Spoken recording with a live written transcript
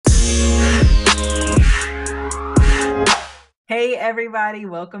Hey, everybody,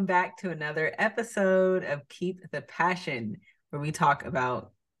 welcome back to another episode of Keep the Passion, where we talk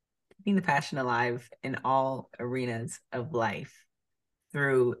about keeping the passion alive in all arenas of life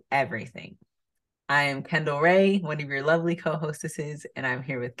through everything. I am Kendall Ray, one of your lovely co-hostesses, and I'm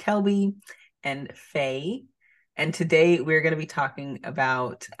here with Kelby and Faye. And today we're going to be talking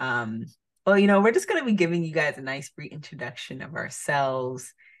about, we're just going to be giving you guys a nice reintroduction of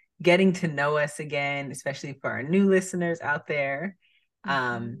ourselves, getting to know us again, especially for our new listeners out there.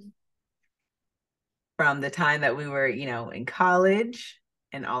 From the time that we were, in college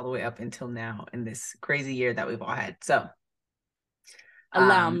and all the way up until now in this crazy year that we've all had. So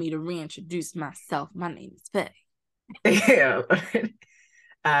allow me to reintroduce myself. My name is Faye.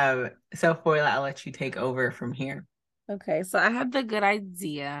 So Foila, I'll let you take over from here. Okay, so I had the good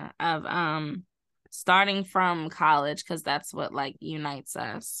idea of starting from college because that's what like unites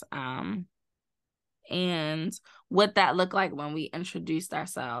us. And what that looked like when we introduced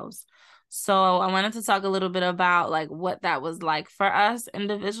ourselves. So I wanted to talk a little bit about like what that was like for us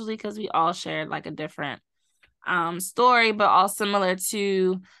individually, because we all shared like a different story, but all similar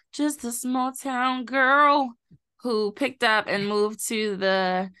to just a small town girl who picked up and moved to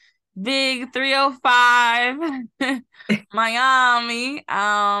the big 305 Miami,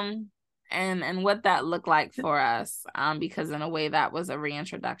 and what that looked like for us, because in a way that was a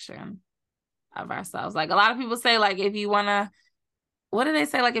reintroduction of ourselves. Like a lot of people say, like if you want to, what do they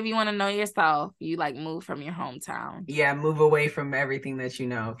say? Like if you want to know yourself, you like move from your hometown. Yeah, move away from everything that you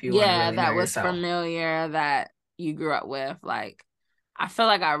know if you want to really know yourself. That was familiar, that you grew up with. Like I feel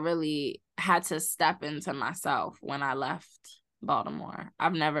like I really had to step into myself when I left Baltimore. I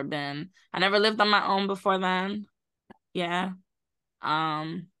never lived on my own before then. Yeah.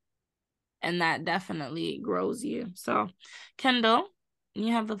 And that definitely grows you. So Kendall,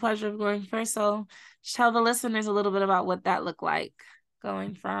 you have the pleasure of going first. So tell the listeners a little bit about what that looked like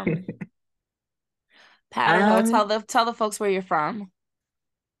going from Patterson. Tell the folks where you're from.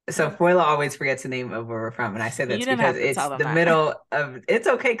 So Foila always forgets the name of where we're from, and I say that's because it's the middle of. It's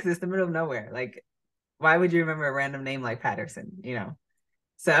okay because it's the middle of nowhere. Like, why would you remember a random name like Patterson?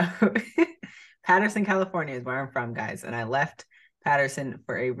 So Patterson, California is where I'm from, guys, and I left Patterson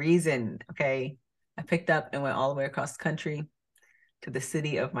for a reason. Okay, I picked up and went all the way across the country to the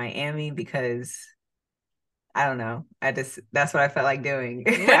city of Miami because I don't know. That's what I felt like doing.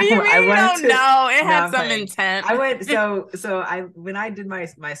 What do you mean? You don't know? It had some intent. I went when I did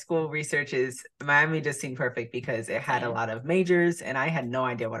my school researches, Miami just seemed perfect because it had a lot of majors and I had no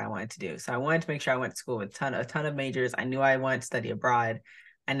idea what I wanted to do. So I wanted to make sure I went to school with a ton of majors. I knew I wanted to study abroad.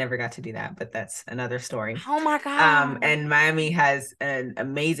 I never got to do that, but that's another story. Oh my God. And Miami has an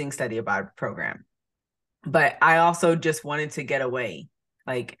amazing study abroad program. But I also just wanted to get away.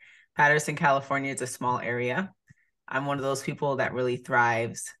 Like Patterson, California is a small area. I'm one of those people that really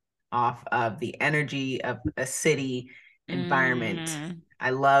thrives off of the energy of a city environment.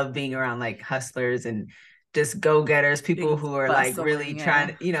 I love being around like hustlers and just go-getters, people who are like really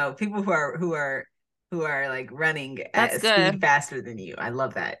trying to, people who are like running at a speed faster than you. I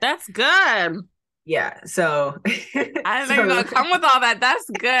love that. That's good. Yeah. So I didn't know you were gonna come with all that. That's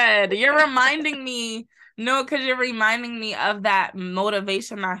good. You're reminding me. No, because you're reminding me of that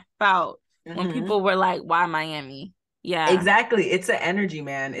motivation I felt when people were like, why Miami? Yeah. Exactly. It's an energy,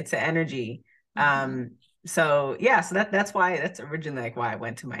 man. It's an energy. So yeah, so that's originally like why I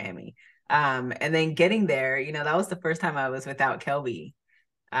went to Miami. And then getting there, that was the first time I was without Kelby.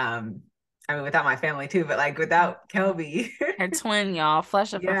 I mean, without my family too, but like without Kelby. Her twin, y'all,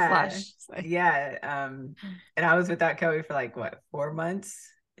 flesh of her flesh. Yeah. And I was without Kelby for like what, 4 months?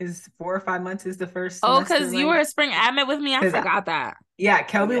 4 or 5 months is the first semester. Oh, because you were a spring admin with me. I forgot that. Yeah,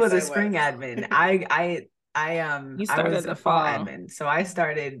 Kelby was a spring admin. I was a fall admin. So I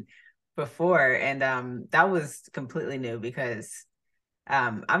started before, and that was completely new because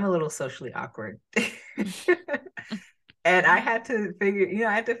I'm a little socially awkward. And I had to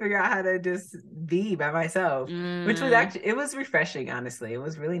figure out how to just be by myself, which was it was refreshing, honestly. It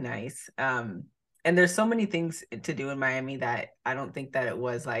was really nice. And there's so many things to do in Miami that I don't think that it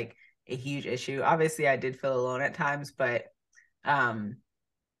was like a huge issue. Obviously, I did feel alone at times, but I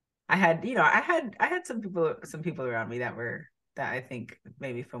had some people around me that I think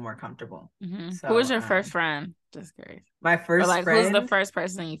maybe feel more comfortable. So, who was your first friend? Just curious. My first friend. Who's the first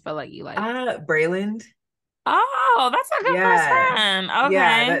person you feel like you like? Brayland. Oh, that's a good first friend. Okay.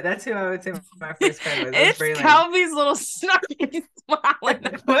 Yeah, that's who I would say my first friend was. It's Kelby's little snarky smile. What?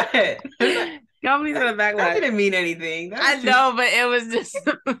 Kelby's in the back. That didn't mean anything. I know, but it was just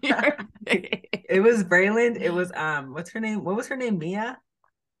It was Brayland. It was what's her name? What was her name? Mia?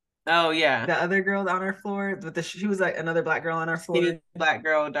 Oh yeah. The other girl on our floor, but she was like another black girl on our floor. Skinny black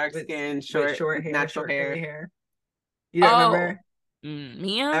girl, dark skin, with short hair, natural curly hair. hair. You don't remember?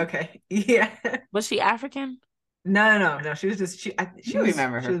 Mia? Okay. Yeah. Was she African? No. She was just she was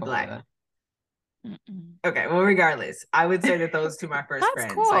remember her she was black. Mm-mm. Okay, well, regardless, I would say that those two my first That's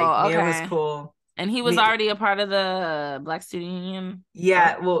friends. cool. Like Mia was Okay. cool. And he was already a part of the Black Student Union.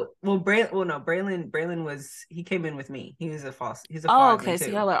 Yeah, Braylon was, he came in with me. He's a okay. Fosman So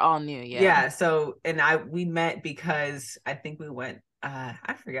too. y'all are all new. Yeah. Yeah. So we met because I think we went.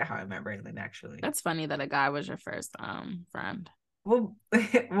 I forget how I met Braylon actually. That's funny that a guy was your first friend. Well,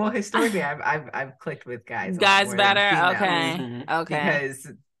 historically, I've clicked with guys. Guys better. Okay. Mhm. Okay.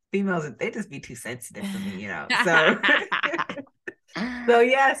 Because females, they just be too sensitive for me, you know. So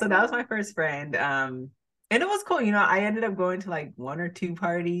so that was my first friend. And it was cool, you know. I ended up going to like 1 or 2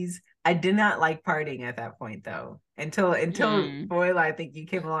 parties. I did not like partying at that point though. Until Boyle, I think you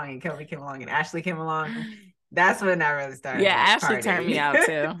came along and Kelby came along and Ashley came along. That's when I really started. Yeah, like, Ashley partying. turned me out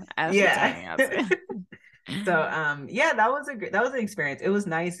too. Turned me out too. So that was an experience. It was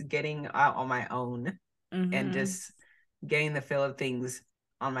nice getting out on my own and just getting the feel of things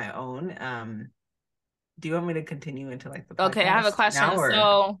on my own. Do you want me to continue into like the podcast? Okay, I have a question. Now,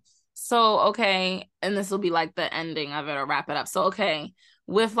 or? So okay, and this will be like the ending of it or wrap it up. So okay,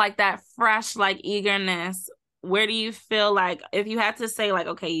 with like that fresh like eagerness, where do you feel like, if you had to say like,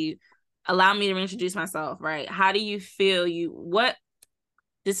 okay, you allow me to reintroduce myself, right? How do you feel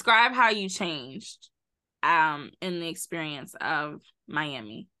describe how you changed in the experience of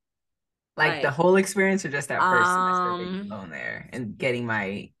Miami? Like the whole experience, or just that first semester being alone there and getting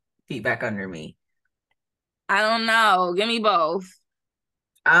my feet back under me? I don't know. Give me both.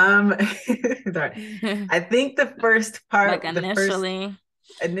 I think the first part, like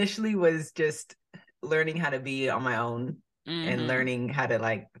initially was just learning how to be on my own and learning how to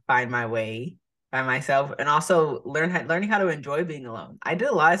like find my way by myself, and also learning how to enjoy being alone. I did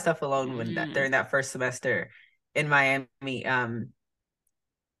a lot of stuff alone during that first semester in Miami,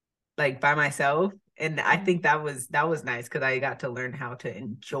 like by myself. And I think that was nice because I got to learn how to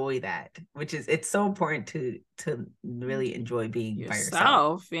enjoy that, which is, it's so important to really enjoy being by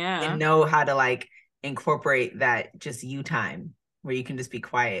yourself. Yeah. And know how to like incorporate that just you time where you can just be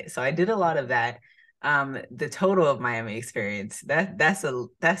quiet. So I did a lot of that. The total of Miami experience, that's a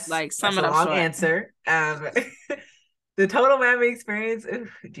long answer. The total Miami experience,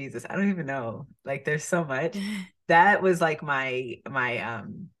 Jesus, I don't even know. Like there's so much. That was like my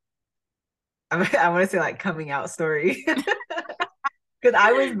I want to say like coming out story, because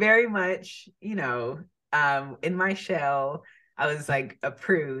I was very much, you know, in my shell. I was like a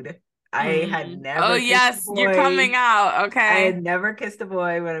prude. I had never. Oh yes, you're coming out. Okay. I had never kissed a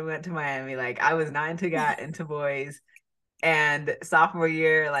boy when I went to Miami. Like I was not into boys, and sophomore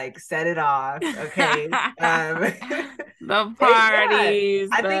year, like set it off. Okay. The parties.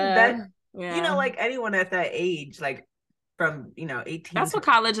 I think that you know, like anyone at that age, like from 18. That's what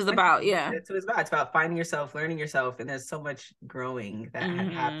college is about. Yeah, that's what it's about. It's about finding yourself, learning yourself, and there's so much growing that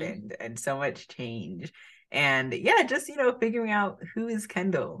had happened and so much change. And just figuring out, who is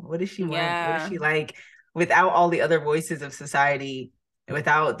Kendall? What does she want? What is she like? Without all the other voices of society,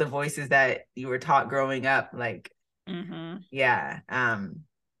 without the voices that you were taught growing up, like and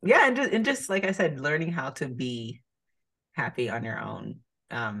just like I said, learning how to be happy on your own.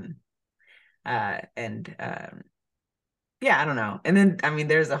 I don't know. And then, I mean,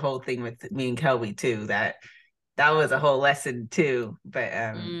 there's a whole thing with me and Kelby too, that was a whole lesson too. But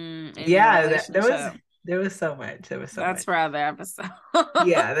there was so much. That's for other episode.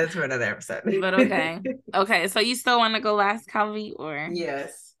 Yeah, that's for another episode. But okay. So you still want to go last, Kelby, or?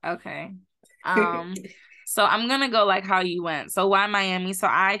 Yes. Okay. So I'm gonna go like how you went. So why Miami? So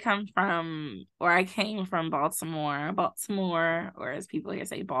I came from Baltimore, or as people here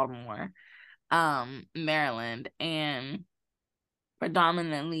say, Baltimore, Maryland, and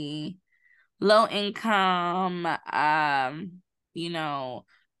predominantly low income.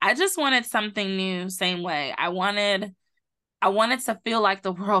 I just wanted something new. Same way, I wanted to feel like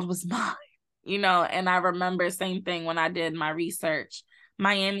the world was mine, and I remember same thing when I did my research.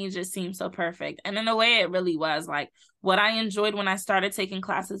 Miami just seemed so perfect. And in a way, it really was. Like, what I enjoyed when I started taking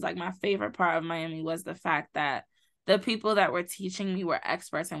classes, like my favorite part of Miami was the fact that the people that were teaching me were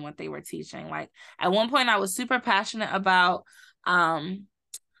experts in what they were teaching. Like, at one point I was super passionate about,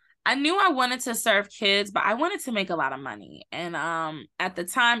 I knew I wanted to serve kids, but I wanted to make a lot of money. And at the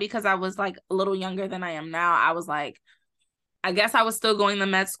time, because I was like a little younger than I am now, I was like, I guess I was still going the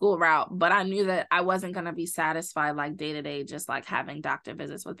med school route, but I knew that I wasn't going to be satisfied like day to day, just like having doctor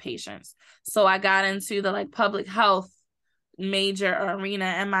visits with patients. So I got into the like public health, major or arena.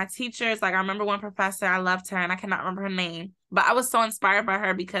 And my teachers, like I remember one professor, I loved her and I cannot remember her name, but I was so inspired by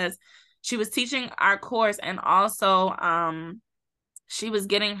her because she was teaching our course, and also she was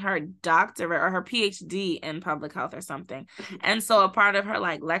getting her doctorate or her PhD in public health or something. And so a part of her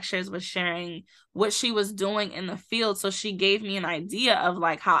like lectures was sharing what she was doing in the field. So she gave me an idea of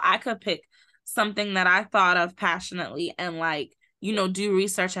like how I could pick something that I thought of passionately and like, you know, do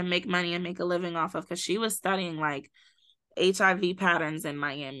research and make money and make a living off of, because she was studying like HIV patterns in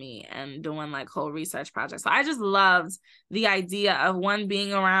Miami and doing like whole research projects. So I just loved the idea of one,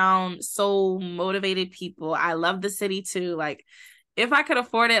 being around so motivated people. I love the city too. Like if I could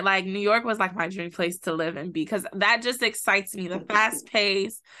afford it, like New York was like my dream place to live and be, because that just excites me. The fast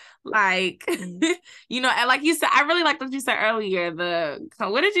pace, like, you know, and like you said, I really like what you said earlier.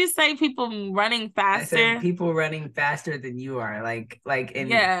 What did you say? People running faster. I said people running faster than you are, like, and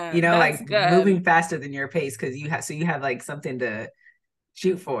yeah, you know, like good. moving faster than your pace, because you have like something to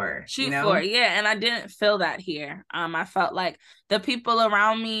shoot for. Yeah. And I didn't feel that here. I felt like the people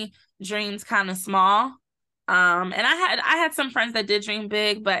around me dreamed kind of small. And I had some friends that did dream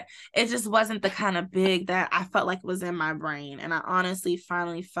big, but it just wasn't the kind of big that I felt like was in my brain. And I honestly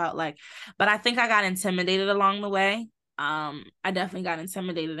finally felt like, but I think I got intimidated along the way. I definitely got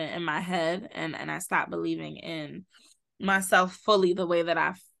intimidated in my head, and I stopped believing in myself fully the way that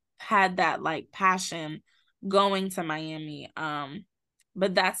I've had that like passion going to Miami.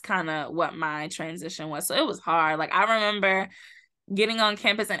 But that's kind of what my transition was. So it was hard. Like I remember getting on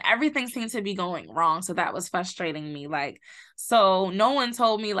campus and everything seemed to be going wrong. So that was frustrating me. Like, so no one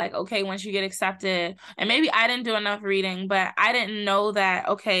told me like, okay, once you get accepted, and maybe I didn't do enough reading, but I didn't know that,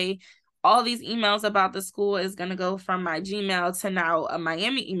 okay, all these emails about the school is going to go from my Gmail to now a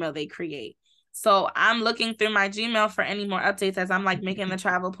Miami email they create. So I'm looking through my Gmail for any more updates as I'm like making the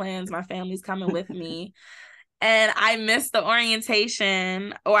travel plans. My family's coming with me. And I missed the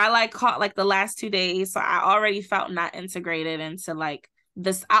orientation, or I like caught like the last 2 days. So I already felt not integrated into like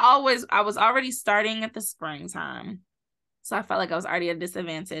this. I was already starting at the springtime. So I felt like I was already at a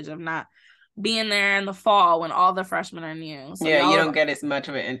disadvantage of not being there in the fall when all the freshmen are new. So yeah, you don't get as much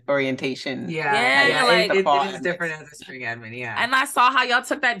of an orientation. Yeah, like it is different as a spring admin. Yeah. And I saw how y'all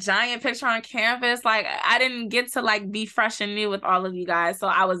took that giant picture on campus. Like I didn't get to like be fresh and new with all of you guys. So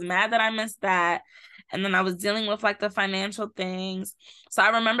I was mad that I missed that. And then I was dealing with like the financial things. So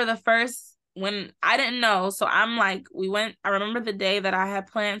I remember when I didn't know. So I'm like, I remember the day that I had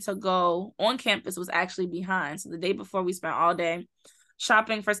planned to go on campus was actually behind. So the day before, we spent all day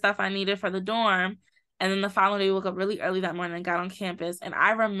shopping for stuff I needed for the dorm. And then the following day, we woke up really early that morning and got on campus. And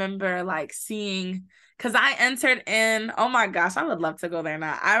I remember like seeing, because I entered in, oh my gosh, I would love to go there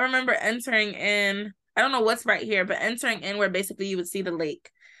now. I remember entering in, I don't know what's right here, but entering in where basically you would see the lake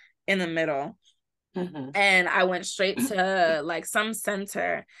in the middle. Mm-hmm. And I went straight to like some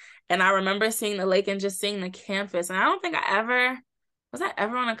center, and I remember seeing the lake and just seeing the campus. And I don't think was I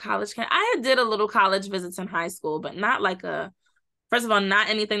ever on a college campus? I did a little college visits in high school, but not like first of all, not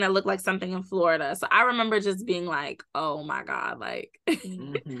anything that looked like something in Florida. So I remember just being like, oh my God, like,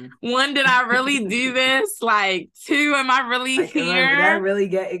 one, did I really do this? Like, two, am I really like, here? Did I really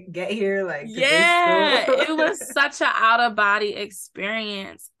get here? Like, yeah, it was such an out of body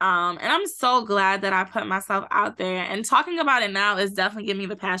experience. And I'm so glad that I put myself out there, and talking about it now is definitely giving me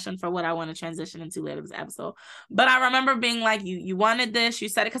the passion for what I want to transition into later this episode. But I remember being like, you wanted this, you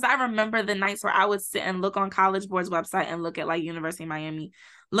said it. Cause I remember the nights where I would sit and look on College Board's website and look at like University of Miami,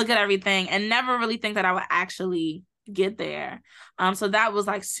 look at everything, and never really think that I would actually get there. So that was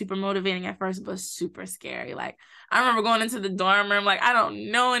like super motivating at first, but super scary. Like I remember going into the dorm room, like I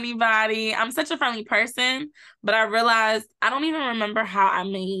don't know anybody. I'm such a friendly person, but I realized I don't even remember how I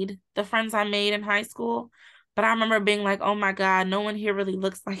made the friends I made in high school. But I remember being like, oh my God, no one here really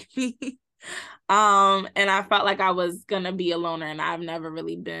looks like me. And I felt like I was gonna be a loner, and I've never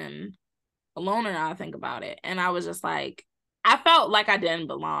really been a loner now I think about it. And I was just like, I felt like I didn't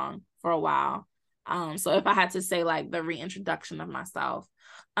belong for a while. So if I had to say like the reintroduction of myself,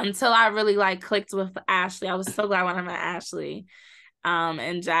 until I really like clicked with Ashley, I was so glad when I met Ashley.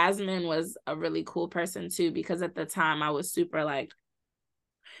 And Jasmine was a really cool person too, because at the time I was super like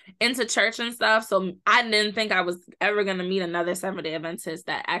into church and stuff. So I didn't think I was ever going to meet another Seventh-day Adventist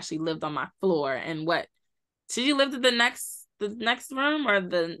that actually lived on my floor. And did you live to the next room, or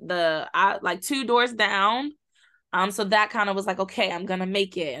the like 2 doors down? So that kind of was like, okay, I'm gonna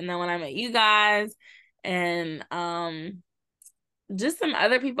make it. And then when I met you guys and just some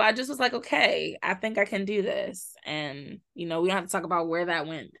other people, I just was like, okay, I think I can do this. And we don't have to talk about where that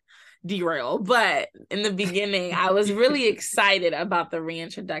went derail, but in the beginning I was really excited about the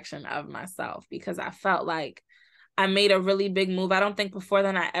reintroduction of myself, because I felt like I made a really big move. I don't think before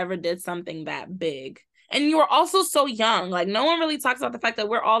then I ever did something that big. And you were also so young. Like, no one really talks about the fact that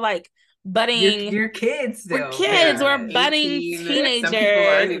we're all like budding. You're kids still. We're kids. Yeah, We're budding 18, teenagers. some people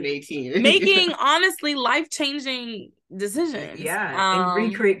aren't even 18. Making honestly life-changing decisions. Yeah.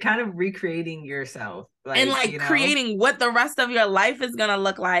 And recreating yourself. And like creating what the rest of your life is gonna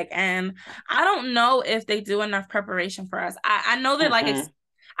look like. And I don't know if they do enough preparation for us. I know that like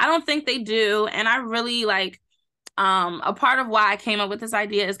I don't think they do. And I really like a part of why I came up with this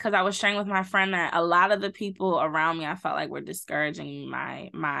idea is because I was sharing with my friend that a lot of the people around me I felt like were discouraging my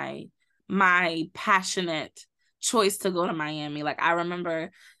passionate choice to go to Miami. Like I remember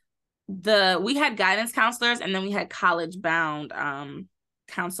we had guidance counselors and then we had college bound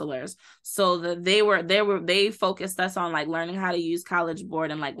counselors. So they focused us on like learning how to use College Board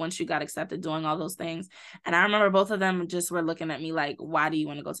and like once you got accepted doing all those things. And I remember both of them just were looking at me like, why do you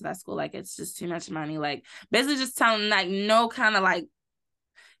want to go to that school? Like it's just too much money. Like basically just telling like no kind of like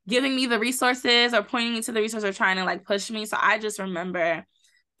giving me the resources or pointing me to the resources or trying to like push me. So I just remember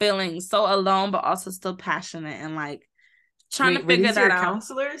feeling so alone but also still passionate and like trying to figure that out.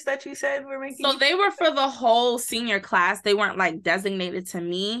 Counselors that you said were making? So they were for the whole senior class. They weren't like designated to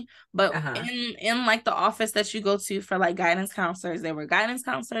me, but in like the office that you go to for like guidance counselors, there were guidance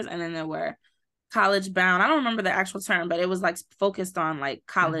counselors and then there were college bound. I don't remember the actual term, but it was like focused on like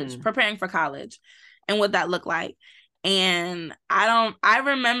college, preparing for college and what that looked like. And I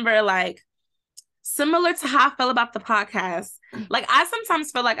remember like similar to how I felt about the podcast. Like I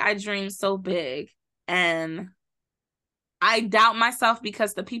sometimes feel like I dream so big and I doubt myself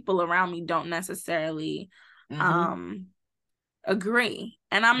because the people around me don't necessarily agree.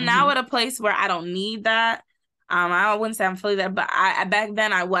 And I'm now at a place where I don't need that. I wouldn't say I'm feeling that, but I back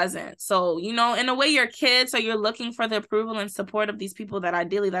then I wasn't. So, you know, in a way you're a kid, so you're looking for the approval and support of these people that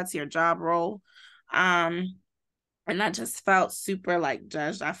ideally that's your job role. And I just felt super like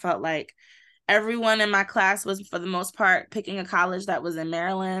judged. I felt like everyone in my class was for the most part picking a college that was in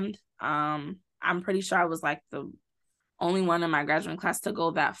Maryland. I'm pretty sure I was like the only one in my graduating class to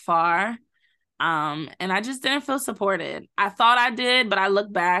go that far. And I just didn't feel supported. I thought I did, but I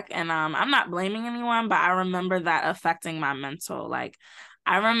look back and I'm not blaming anyone, but I remember that affecting my mental. Like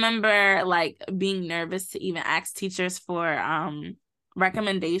I remember like being nervous to even ask teachers for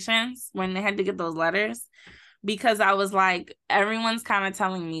recommendations when they had to get those letters because I was like, everyone's kind of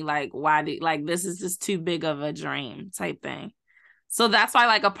telling me like, this is just too big of a dream type thing. So that's why,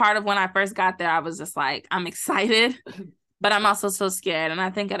 like, a part of when I first got there, I was just like, I'm excited, but I'm also so scared. And I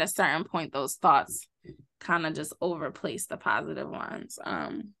think at a certain point, those thoughts kind of just overplace the positive ones,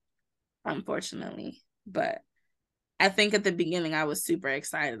 unfortunately. But I think at the beginning, I was super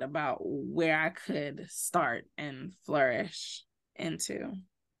excited about where I could start and flourish into.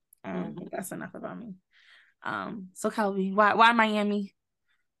 That's enough about me. So, Kelby, why Miami?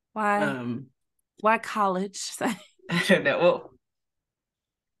 Why college? I don't know. Well,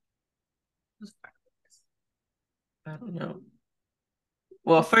 I don't know.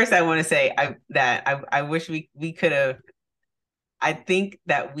 Well, first I want to say I wish we could have. I think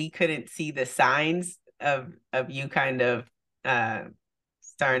that we couldn't see the signs of you kind of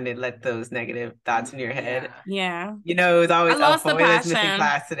starting to let those negative thoughts in your head. Yeah. You know, it was always Foila's missing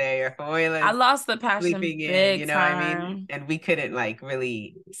class today or Foila's I lost the passion sleeping in, you know what I mean? And we couldn't like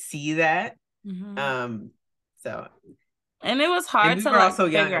really see that. So and it was hard to we were like also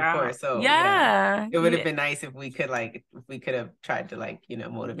young, of course. So yeah. It would have been nice if we could have tried to like, you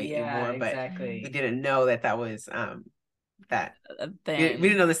know, motivate you more, but we didn't know that was that thing. We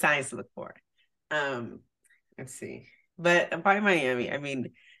didn't know the signs to look for. Let's see. But by Miami, I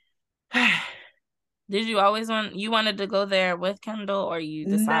mean did you always wanted to go there with Kendall or you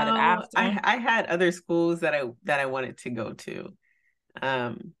decided after? I had other schools that I wanted to go to.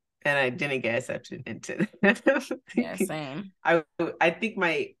 And I didn't get accepted into that. Yeah, same. I think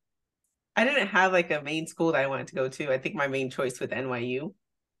I didn't have like a main school that I wanted to go to. I think my main choice was NYU,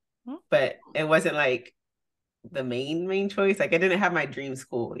 but it wasn't like the main choice. Like I didn't have my dream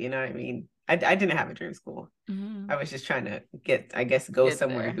school, you know what I mean? I didn't have a dream school. I was just trying to go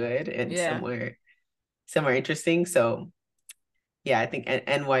somewhere good and somewhere interesting. So yeah, I think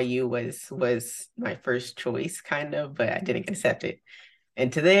NYU was my first choice kind of, but I didn't get accepted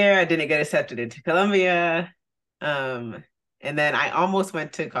into there. I didn't get accepted into Columbia. And then I almost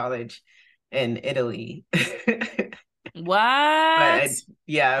went to college in Italy. What? I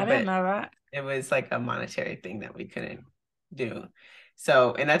didn't know that. It was like a monetary thing that we couldn't do.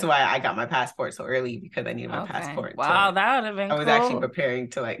 So, and that's why I got my passport so early because I needed my passport. Wow, that would have been I was actually preparing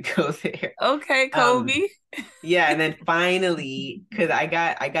to like go there. Okay, Kobe. Yeah, and then finally, because I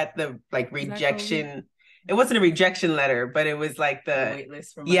got the like rejection. it wasn't a rejection letter, but it was like the wait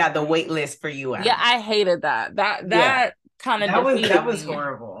list for the wait list for UM. Yeah, I hated that. That kind of that was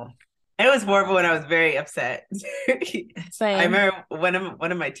horrible. It was horrible, and I was very upset. Same. I remember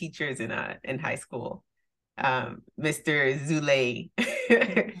one of my teachers in high school, Mr. Zule,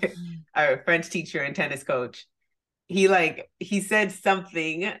 our French teacher and tennis coach. He said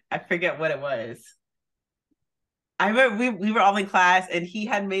something, I forget what it was. I remember we were all in class, and he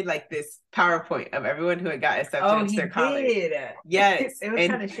had made like this PowerPoint of everyone who had got accepted into their college. Did. Yes, it was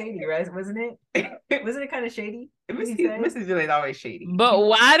kind of shady, right? Wasn't it? Wasn't it kind of shady? Mrs. Zule is always shady. But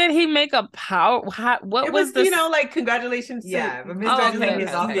why did he make a what was this? Like congratulations. Yeah, but Mr. Zule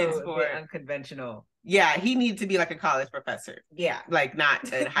is also for unconventional. Yeah, he needed to be like a college professor. Yeah, like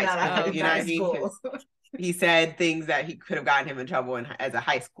not in high school. You know what I mean? He said things that he could have gotten him in trouble as a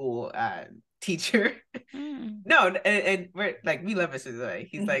high school teacher. No, and we're like, we love Mr. Zule.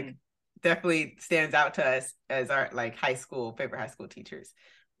 He's like definitely stands out to us as our like favorite high school teachers.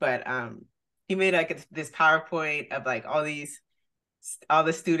 But he made like this PowerPoint of like all the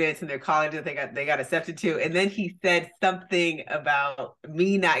students in their college that they got accepted to, and then he said something about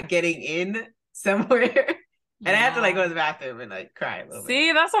me not getting in somewhere. And I had to like go to the bathroom and like cry a little bit.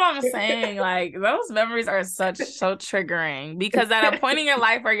 See, that's what I'm saying. Like those memories are so triggering, because at a point in your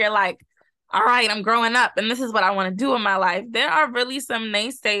life where you're like, all right, I'm growing up and this is what I want to do in my life, there are really some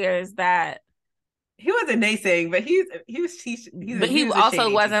naysayers that he wasn't naysaying, but he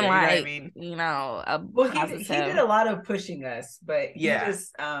also wasn't teacher, like, you know what I mean? Well, he did a lot of pushing us, but he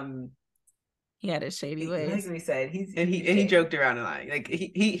just he had his shady ways. Like we said, he joked around a lot. Like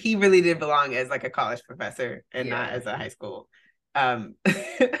he really did belong as like a college professor and not as a high school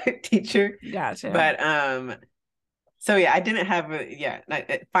teacher. Gotcha. But so yeah, I didn't have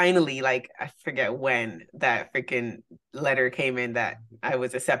finally, like I forget when that freaking letter came in that I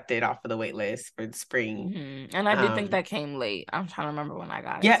was accepted off of the wait list for the spring. And I did think that came late. I'm trying to remember when I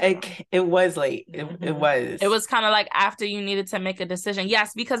got it. Yeah, it was late. It was. It was kind of like after you needed to make a decision.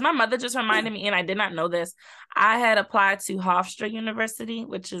 Yes, because my mother just reminded me, and I did not know this. I had applied to Hofstra University,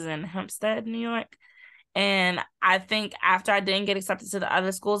 which is in Hempstead, New York. And I think after I didn't get accepted to the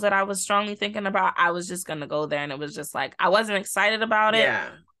other schools that I was strongly thinking about, I was just going to go there. And it was just like, I wasn't excited about it.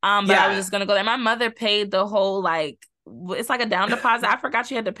 But I was just going to go there. My mother paid the whole, like, it's like a down deposit. I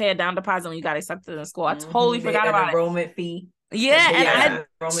forgot you had to pay a down deposit when you got accepted in school. I totally forgot about it. Enrollment fee. Yeah.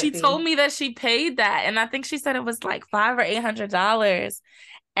 And she told me that she paid that. And I think she said it was like $500 or $800.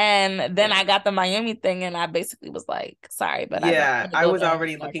 And then I got the Miami thing, and I basically was like, sorry, but I was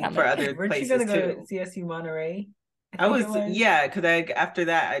already looking for other places too. Weren't you gonna go to CSU Monterey? I was because after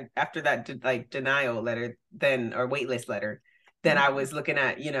that denial letter or waitlist letter, then I was looking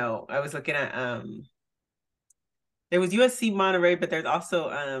at there was USC Monterey, but there's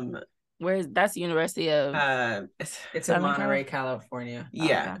also that's University of it's in Monterey, California.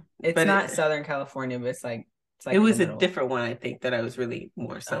 Yeah, it's not Southern California, but it's like it was a different one, I think, that I was really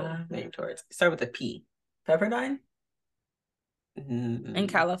more so named towards. Start with a P. Pepperdine? In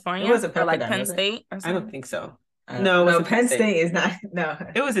California? It was a Pepperdine, like Penn State? I don't think so. No, Penn State is not. No,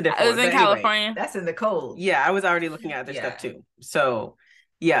 it was a different. It was in California. Anyway, that's in the cold. Yeah, I was already looking at other stuff too. So,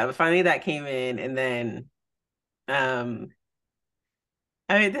 yeah, finally that came in, and then, I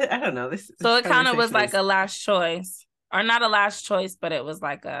don't know. So it kind of was like a last choice, or not a last choice, but it was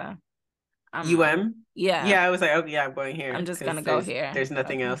like a. UM? Yeah. I was like, oh yeah, I'm going here. I'm just gonna go here. There's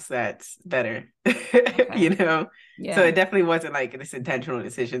nothing else that's better. You know? Yeah. So it definitely wasn't like this intentional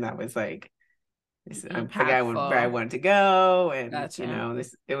decision that was like I forgot where I wanted to go. And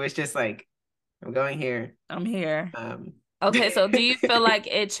it was just like, I'm going here. I'm here. Okay, so do you feel like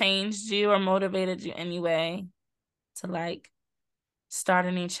it changed you or motivated you anyway to like start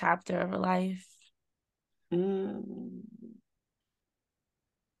a new chapter of life?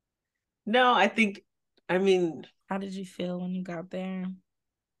 No, how did you feel when you got there?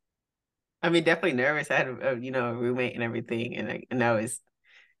 I mean, definitely nervous. I had a roommate and everything, and I was,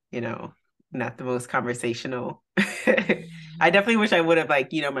 not the most conversational. I definitely wish I would have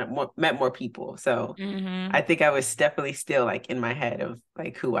met more people. So I think I was definitely still like in my head of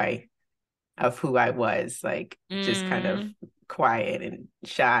like who I was, like just kind of quiet and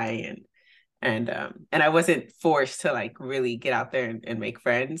shy and I wasn't forced to like really get out there and make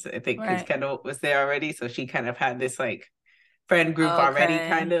friends. I think because Kendall was there already, so she kind of had this like friend group already,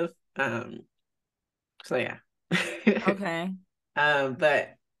 kind of. So yeah. Okay.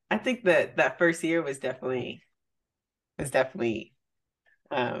 But I think that first year was definitely kind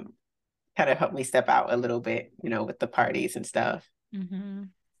of helped me step out a little bit, with the parties and stuff. We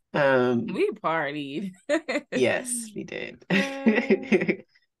partied. Yes, we did.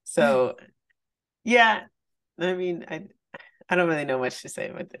 So Yeah. I mean, I don't really know much to say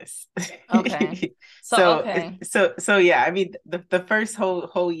about this. Okay. So Okay. so yeah, I mean the first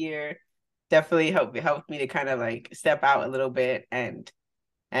whole year definitely helped me to kind of like step out a little bit and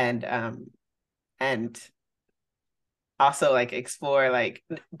and also like explore like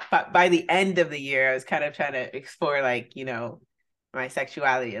by the end of the year I was kind of trying to explore like, my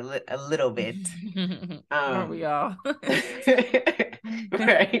sexuality a little bit. Aren't we all?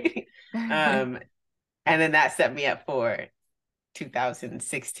 Right. Um and then that set me up for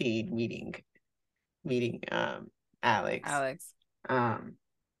 2016 meeting Alex. Alex. Um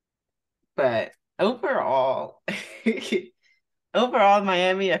but overall overall in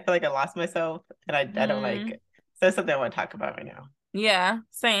Miami, I feel like I lost myself and I don't like Mm, it. So that's something I want to talk about right now. yeah,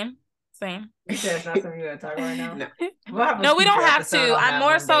 same. Same. You said it's not something you're gonna talk about right now. No. We'll have a No, we future don't have episode to. on I'm that more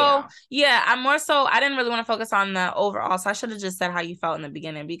one day so, now. yeah, I'm more so, I didn't really want to focus on the overall. So I should have just said how you felt in the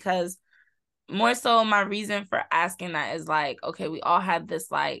beginning, because more so my reason for asking that is like, okay, we all had this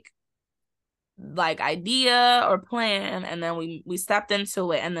like idea or plan, and then we stepped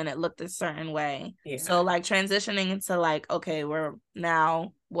into it and then it looked a certain way. Yeah. So like transitioning into like, okay, we're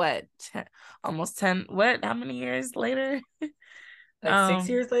now what, almost 10, what, how many years later? Like 6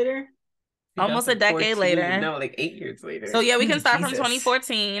 years later? Almost a decade 2014. later. No, like 8 years later. So yeah, we can start from Jesus.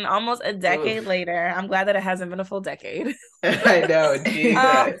 2014, almost a decade Oof. later. I'm glad that it hasn't been a full decade. I know,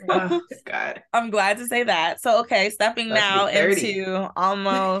 Jesus. Oh, God. I'm glad to say that. So okay, stepping About to now be 30. into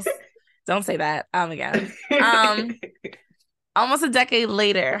almost don't say that again. Almost a decade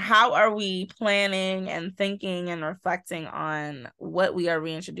later, how are we planning and thinking and reflecting on what we are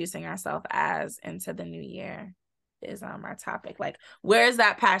reintroducing ourselves as into the new year? Is our topic. Like, where is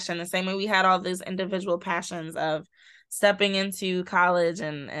that passion? The same way we had all these individual passions of stepping into college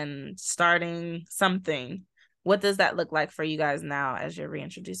and starting something. What does that look like for you guys now as you're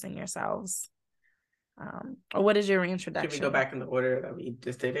reintroducing yourselves? Or what is your reintroduction? Should we go back in the order that we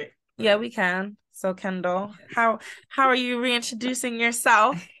just did it? Yeah, we can. So Kendall, how are you reintroducing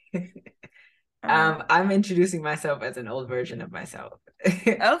yourself? I'm introducing myself as an old version of myself.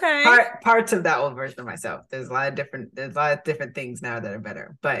 Okay. Parts of that old version of myself. There's a lot of different things now that are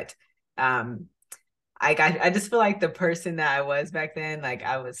better. But I just feel like the person that I was back then, like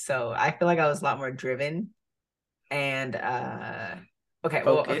I feel like I was a lot more driven and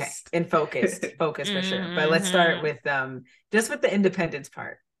focused for sure. But let's start with just with the independence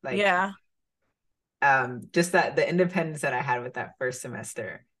part. Like yeah. Just that the independence that I had with that first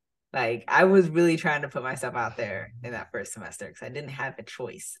semester. Like I was really trying to put myself out there in that first semester because I didn't have a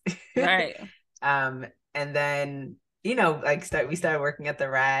choice. Right. And then like we started working at the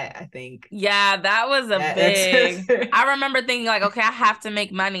Rat, I think. Yeah, that was a big. I remember thinking like, okay, I have to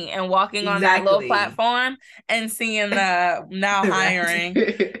make money, and walking on that little platform and seeing the now hiring,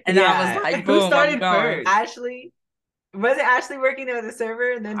 and I was like, boom, who started I'm going. first? Ashley. Was it Ashley working at the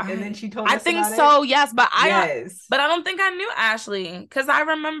server and then she told us? I think so, yes, but I don't think I knew Ashley because I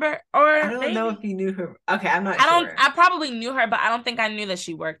remember, or I don't know if you knew her. Okay, I'm not sure. I probably knew her, but I don't think I knew that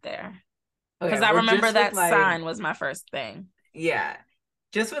she worked there because I remember that sign was my first thing. Yeah,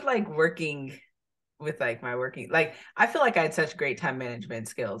 just with like working with like my working, like I feel like I had such great time management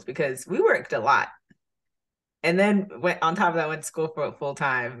skills because we worked a lot. And then on top of that, went to school for full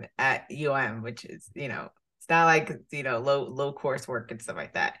time at UM, which is, it's not like, low coursework and stuff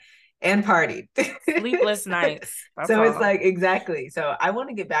like that. And partied. Sleepless nights. So it's like, exactly. So I want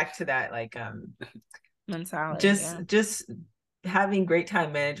to get back to that, like, mentality. Just having great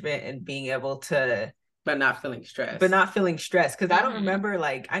time management and being able to. But not feeling stressed. Because I don't remember,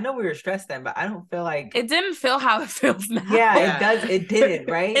 like, I know we were stressed then, but I don't feel like. It didn't feel how it feels now. Yeah, it does. It didn't,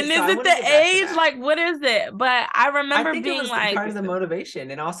 right? And so is it the age? Like, what is it? But I remember being it was like. part of the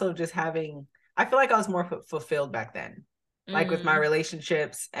motivation and also just having. I feel like I was more fulfilled back then, like with my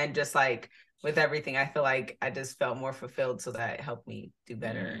relationships and just like with everything. I feel like I just felt more fulfilled, so that it helped me do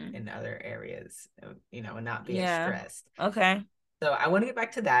better in other areas, and not be as stressed. Okay. So I want to get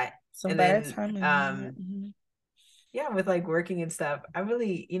back to that. So and then, yeah, with like working and stuff, I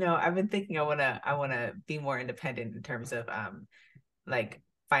really, I've been thinking I wanna be more independent in terms of like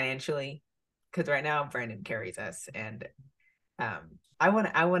financially, because right now Brandon carries us, and I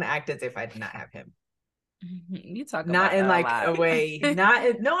want to act as if I did not have him. You talk about not in like a way,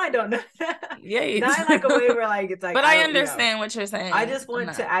 no, I don't know. Yeah, not in like a way where like it's like. But I understand what you're saying. I just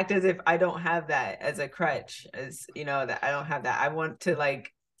want to act as if I don't have that as a crutch, as that I don't have that. I want to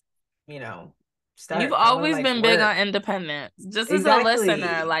like, start. You've always been big on independence. Just as a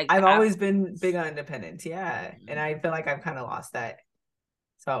listener, like I've always been big on independence. Yeah, and I feel like I've kind of lost that.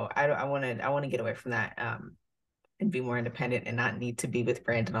 So I want to get away from that. and be more independent and not need to be with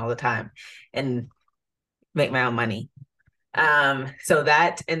Brandon all the time and make my own money. So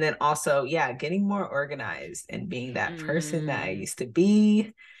that, and then also, yeah, getting more organized and being that person that I used to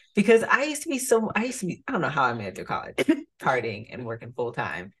be, because I used to be, I don't know how I made it through college, partying and working full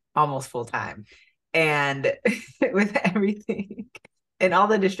time, almost full time. And with everything and all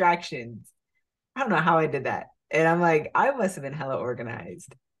the distractions, I don't know how I did that. And I'm like, I must have been hella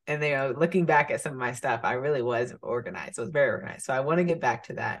organized. And looking back at some of my stuff, I really was organized. I was very organized. So I want to get back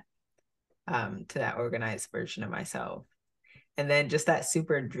to that organized version of myself. And then just that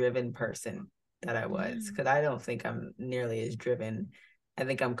super driven person that I was, because I don't think I'm nearly as driven. I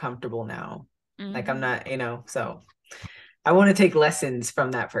think I'm comfortable now. Like I'm not, so I want to take lessons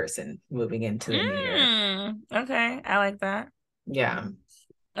from that person moving into the new year. Okay, I like that. Yeah.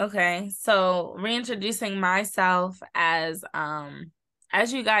 Okay, so reintroducing myself as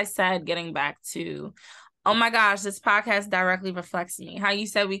you guys said, getting back to, oh my gosh, this podcast directly reflects me. How you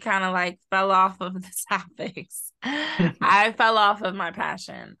said we kind of like fell off of the topics. I fell off of my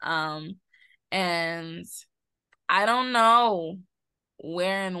passion. And I don't know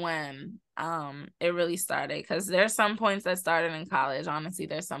where and when it really started, because there's some points that started in college. Honestly,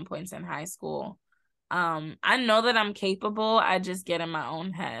 there's some points in high school. I know that I'm capable. I just get in my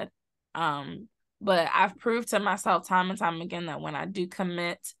own head. But I've proved to myself time and time again that when I do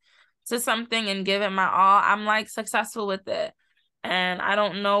commit to something and give it my all, I'm like successful with it. And I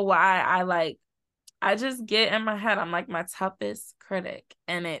don't know why I just get in my head. I'm like my toughest critic,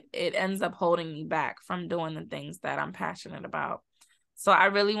 and it ends up holding me back from doing the things that I'm passionate about. So I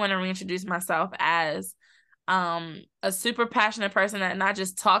really want to reintroduce myself as a super passionate person that not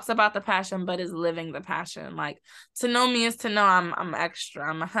just talks about the passion, but is living the passion. Like, to know me is to know I'm extra.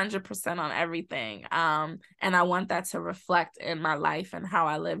 I'm 100% on everything. And I want that to reflect in my life and how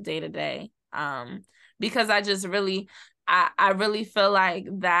I live day to day. Because I just really, I really feel like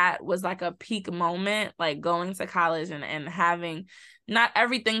that was like a peak moment, like going to college and having not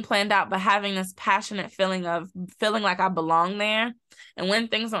everything planned out, but having this passionate feeling of feeling like I belong there. And when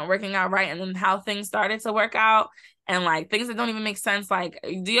things weren't working out right, and then how things started to work out, and like things that don't even make sense. Like,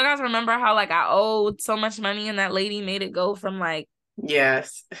 do you guys remember how like I owed so much money and that lady made it go from like,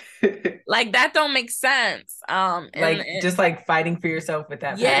 yes, like that don't make sense. Like just like fighting for yourself with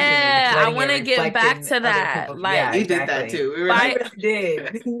that passion. Yeah, and I want to get back to that. Like, yeah, you exactly. did that too. We were I really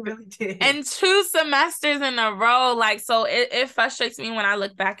did. We really did. And 2 semesters in a row. Like, so it frustrates me when I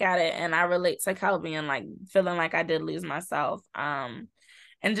look back at it, and I relate to Kelby and like feeling like I did lose myself.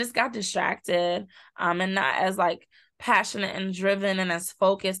 And just got distracted. And not as like passionate and driven and as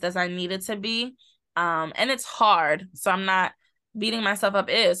focused as I needed to be. And it's hard. So I'm not beating myself up.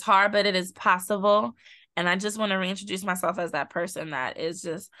 It is hard, but it is possible. And I just want to reintroduce myself as that person that is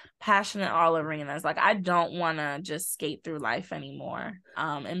just passionate all arenas. Like, I don't want to just skate through life anymore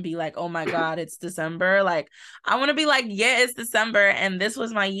and be like, oh my God, it's December. Like, I want to be like, yeah, it's December and this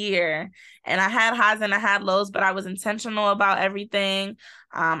was my year. And I had highs and I had lows, but I was intentional about everything.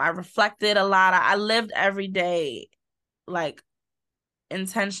 I reflected a lot. I lived every day like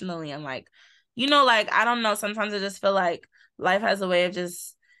intentionally, and like, like, I don't know, sometimes I just feel like life has a way of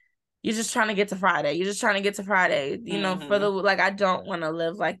just, you're just trying to get to Friday. You're just trying to get to Friday, for the, like, I don't want to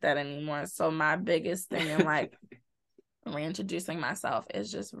live like that anymore. So my biggest thing in like reintroducing myself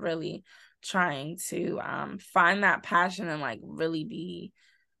is just really trying to find that passion and like really be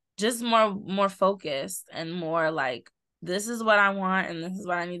just more focused and more like, this is what I want and this is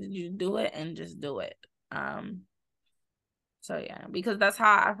what I need to do to do it, and just do it. So yeah, because that's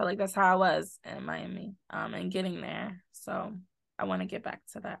how I feel like that's how I was in Miami, and getting there. So I want to get back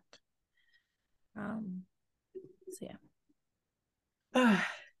to that. So yeah. Okay.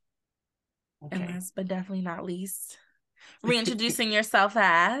 And last but definitely not least, reintroducing yourself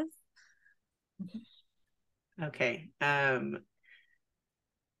as. Okay. Let's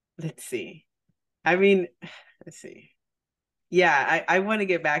see. I mean, let's see. Yeah, I want to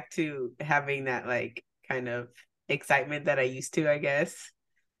get back to having that like kind of excitement that I used to, I guess.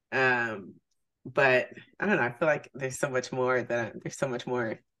 But I don't know. I feel like there's so much more than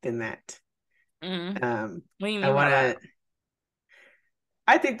that. What do you mean I want to.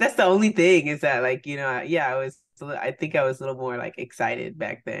 I think that's the only thing is that like, I think I was a little more like excited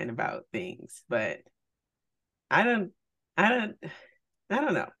back then about things, but I don't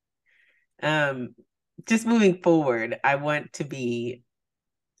know. Just moving forward, I want to, be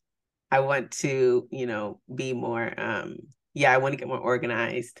more, I want to get more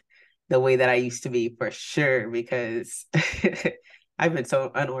organized the way that I used to be, for sure, because I've been so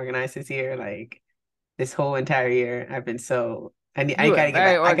unorganized this year. Like this whole entire year, I've been so You were gotta get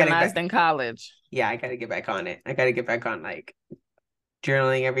very back. I gotta organized get in college. Yeah, I gotta get back on it. I gotta get back on like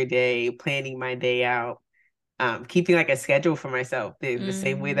journaling every day, planning my day out, keeping like a schedule for myself the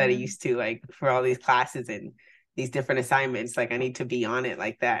same way that I used to, like for all these classes and these different assignments. Like I need to be on it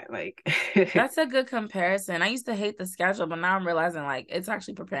like that. Like That's a good comparison. I used to hate the schedule, but now I'm realizing like it's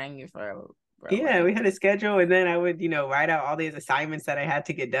actually preparing you for yeah, life. we had a schedule, and then I would, write out all these assignments that I had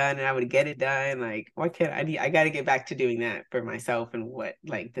to get done, and I would get it done. Like, what can I got to get back to doing that for myself and what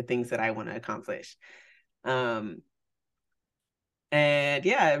like the things that I want to accomplish. Um, and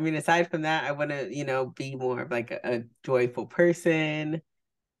yeah, I mean, aside from that, I want to, be more of like a joyful person.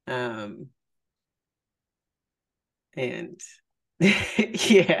 Um, and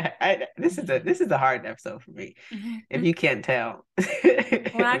yeah, this is a hard episode for me. If you can't tell,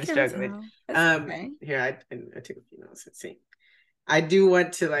 Well, I I'm can struggling. tell. Okay. Here I took a few notes. Let's see. I do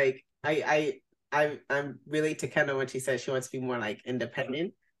want to like I'm really to Kendall when she says she wants to be more like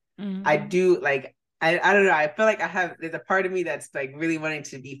independent. I do like I don't know. I feel like there's a part of me that's like really wanting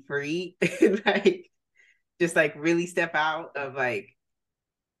to be free and like just like really step out of like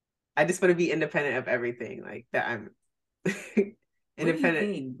I just want to be independent of everything. Like that I'm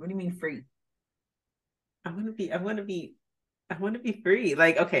independent. What do you mean free? I want to be free.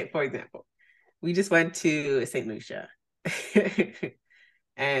 Like, okay, for example, we just went to St. Lucia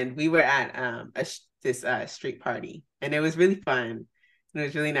and we were at this street party and it was really fun. It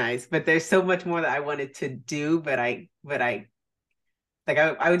was really nice, but there's so much more that I wanted to do, but I I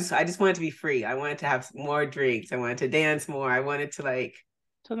just wanted to be free. I wanted to have more drinks. I wanted to dance more. I wanted to like.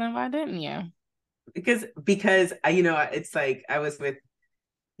 So then why didn't you? Because I, it's like I was with,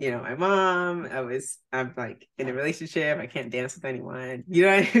 my mom. I'm like in a relationship. I can't dance with anyone. You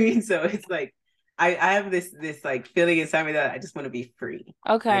know what I mean? So it's like I have this like feeling inside me that I just want to be free.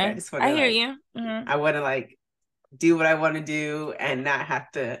 Okay. Like, I just want to. I hear like, you. Mm-hmm. I want to like do what I want to do and not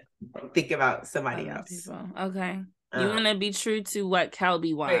have to think about somebody else. People. Okay. You want to be true to what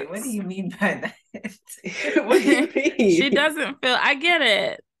Kelby wants. Wait, what do you mean by that? What do you mean? She doesn't feel. I get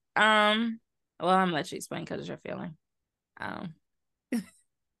it. Well, I'm gonna let you explain because it's your feeling. What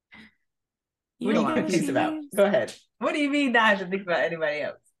are you confused about? Go ahead. What do you mean not have to think about anybody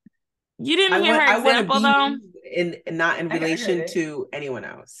else? You didn't hear her example though. Not in relation to anyone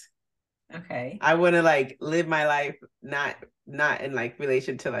else. Okay. I want to like live my life not in like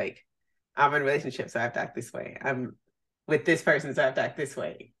relation to like I'm in a relationship, so I have to act this way. I'm with this person, so I have to act this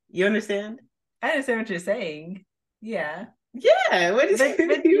way. You understand? I understand what you're saying. Yeah. Yeah. What is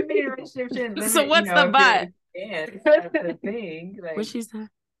but you mean relationship shouldn't limit, so what's the but? Yeah, that's the thing. Like, what she said?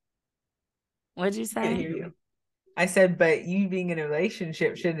 What'd you say? I said, but you being in a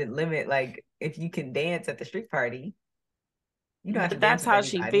relationship shouldn't limit like if you can dance at the street party. You don't have to that's how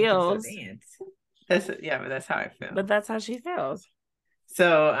she feels. But that's how I feel. But that's how she feels.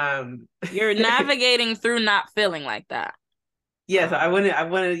 So you're navigating through not feeling like that. Yeah, so I want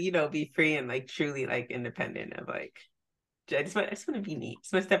to, be free and like truly like independent of like I just want to be me.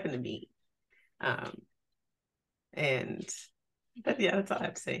 Just want to step into me. And that's all I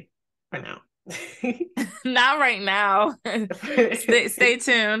have to say for now. Not right now. Stay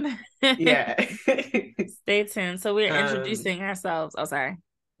tuned. Yeah. Stay tuned. So we're introducing ourselves. Oh, sorry.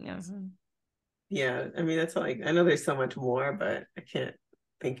 Yes. Yeah, I mean that's like I know there's so much more, but I can't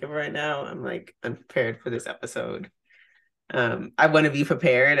think of it right now. I'm like unprepared for this episode. I want to be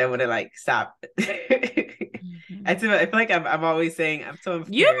prepared. I want to like stop. I feel like I'm always saying I'm so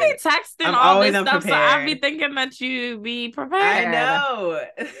unprepared. You be texting all this stuff, so I be thinking that you be prepared. I know.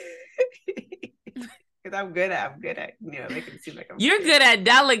 Because I'm good at making it seem like You're good at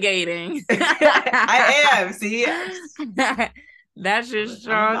delegating. I am. See, that's your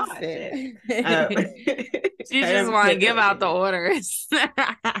strong suit. You just want to give out the orders.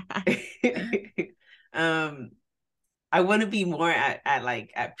 I want to be more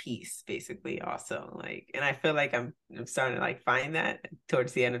at peace, basically. Also, like, and I feel like I'm starting to like find that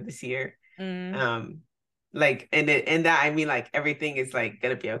towards the end of this year. Like, and that I mean, like, everything is like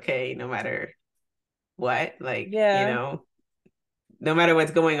gonna be okay no matter what. Like, no matter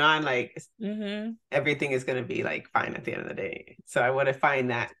what's going on, like, everything is gonna be like fine at the end of the day. So I want to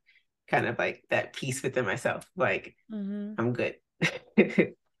find that kind of like that peace within myself. Like, I'm good.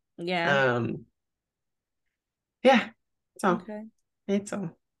 Yeah. So okay. It's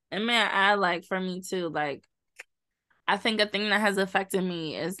all. And man, I like for me too, like I think a thing that has affected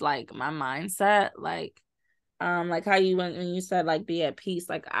me is like my mindset. Like how you when you said like be at peace,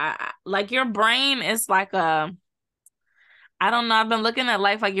 like I like your brain is like I don't know, I've been looking at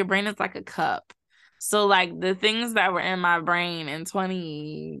life like your brain is like a cup. So like the things that were in my brain in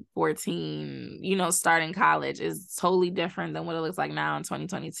 2014, you know, starting college is totally different than what it looks like now in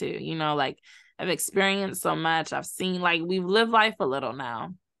 2022. You know, like I've experienced so much. I've seen, like, we've lived life a little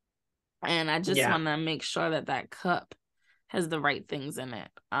now. And I just want to make sure that that cup has the right things in it.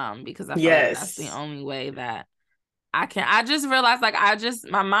 Because I feel like that's the only way that I just realized, like,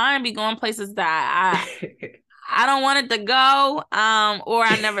 my mind be going places that I don't want it to go, or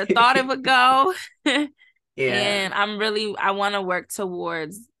I never thought it would go. And I want to work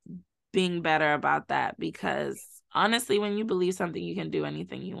towards being better about that, because honestly, when you believe something, you can do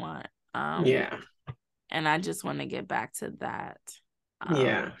anything you want. And I just want to get back to that.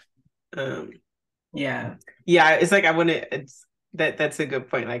 It's like that's a good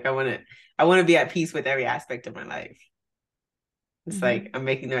point. Like I want to be at peace with every aspect of my life. It's like I'm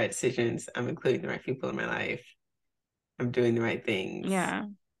making the right decisions, I'm including the right people in my life, I'm doing the right things. Yeah.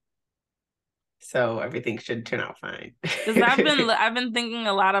 So everything should turn out fine. Because I've been thinking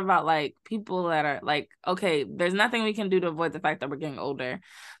a lot about, like, people that are like, okay, there's nothing we can do to avoid the fact that we're getting older.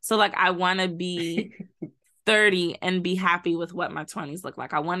 So like I want to be 30 and be happy with what my 20s look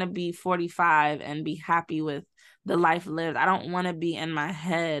like. I want to be 45 and be happy with the life lived. I don't want to be in my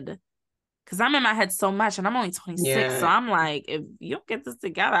head, because I'm in my head so much, and I'm only 26. So I'm like, if you don't get this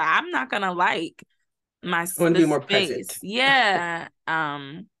together, I'm not gonna like my I want to be more present. Yeah.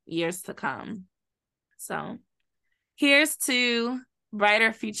 Years to come. So here's to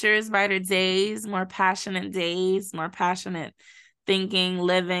brighter futures, brighter days, more passionate thinking,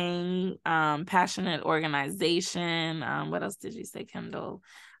 living, passionate organization. What else did you say, Kendall?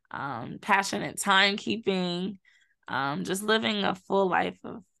 Passionate timekeeping, just living a full life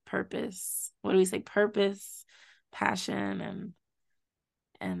of purpose. What do we say? Purpose, passion,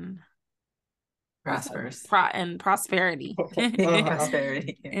 and prosperous and prosperity.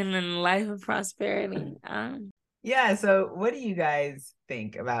 Prosperity. And then life of prosperity. Yeah, so what do you guys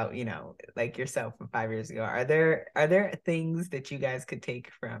think about, you know, like yourself from 5 years ago? Are there things that you guys could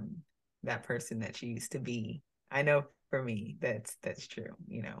take from that person that you used to be? I know for me that's true.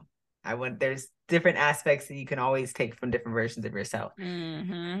 You know, there's different aspects that you can always take from different versions of yourself.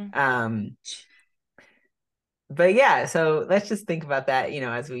 But yeah, so let's just think about that, you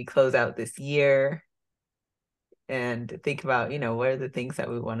know, as we close out this year, and think about, you know, what are the things that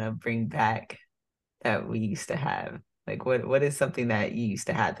we want to bring back that we used to have? Like what is something that you used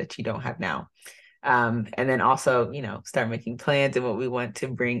to have that you don't have now? And then also, you know, start making plans and what we want to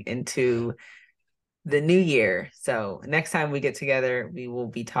bring into the new year. So next time we get together, we will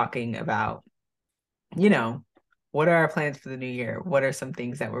be talking about, you know, what are our plans for the new year? What are some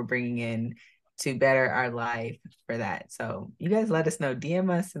things that we're bringing in to better our life for that? So you guys let us know,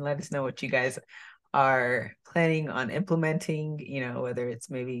 DM us and let us know what you guys are planning on implementing, you know, whether it's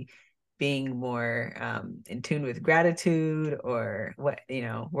maybe being more in tune with gratitude, or what, you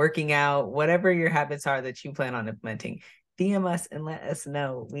know, working out, whatever your habits are that you plan on implementing. DM us and let us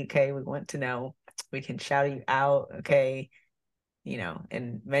know. We want to know. We can shout you out, okay, you know,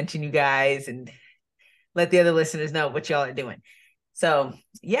 and mention you guys and let the other listeners know what y'all are doing. So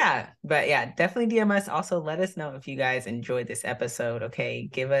yeah, but yeah, definitely DM us. Also, let us know if you guys enjoyed this episode. Okay,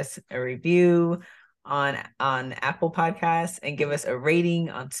 give us a review on Apple Podcasts and give us a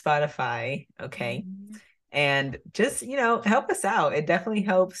rating on Spotify. Okay, and just, you know, help us out. It definitely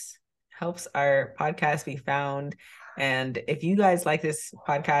helps our podcast be found. And if you guys like this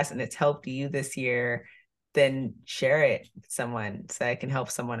podcast and it's helped you this year, then share it with someone so I can help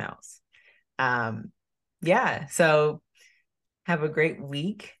someone else. Yeah, so have a great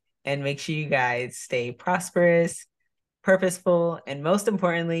week, and make sure you guys stay prosperous, purposeful, and most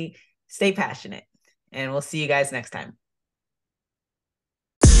importantly, stay passionate. And we'll see you guys next time.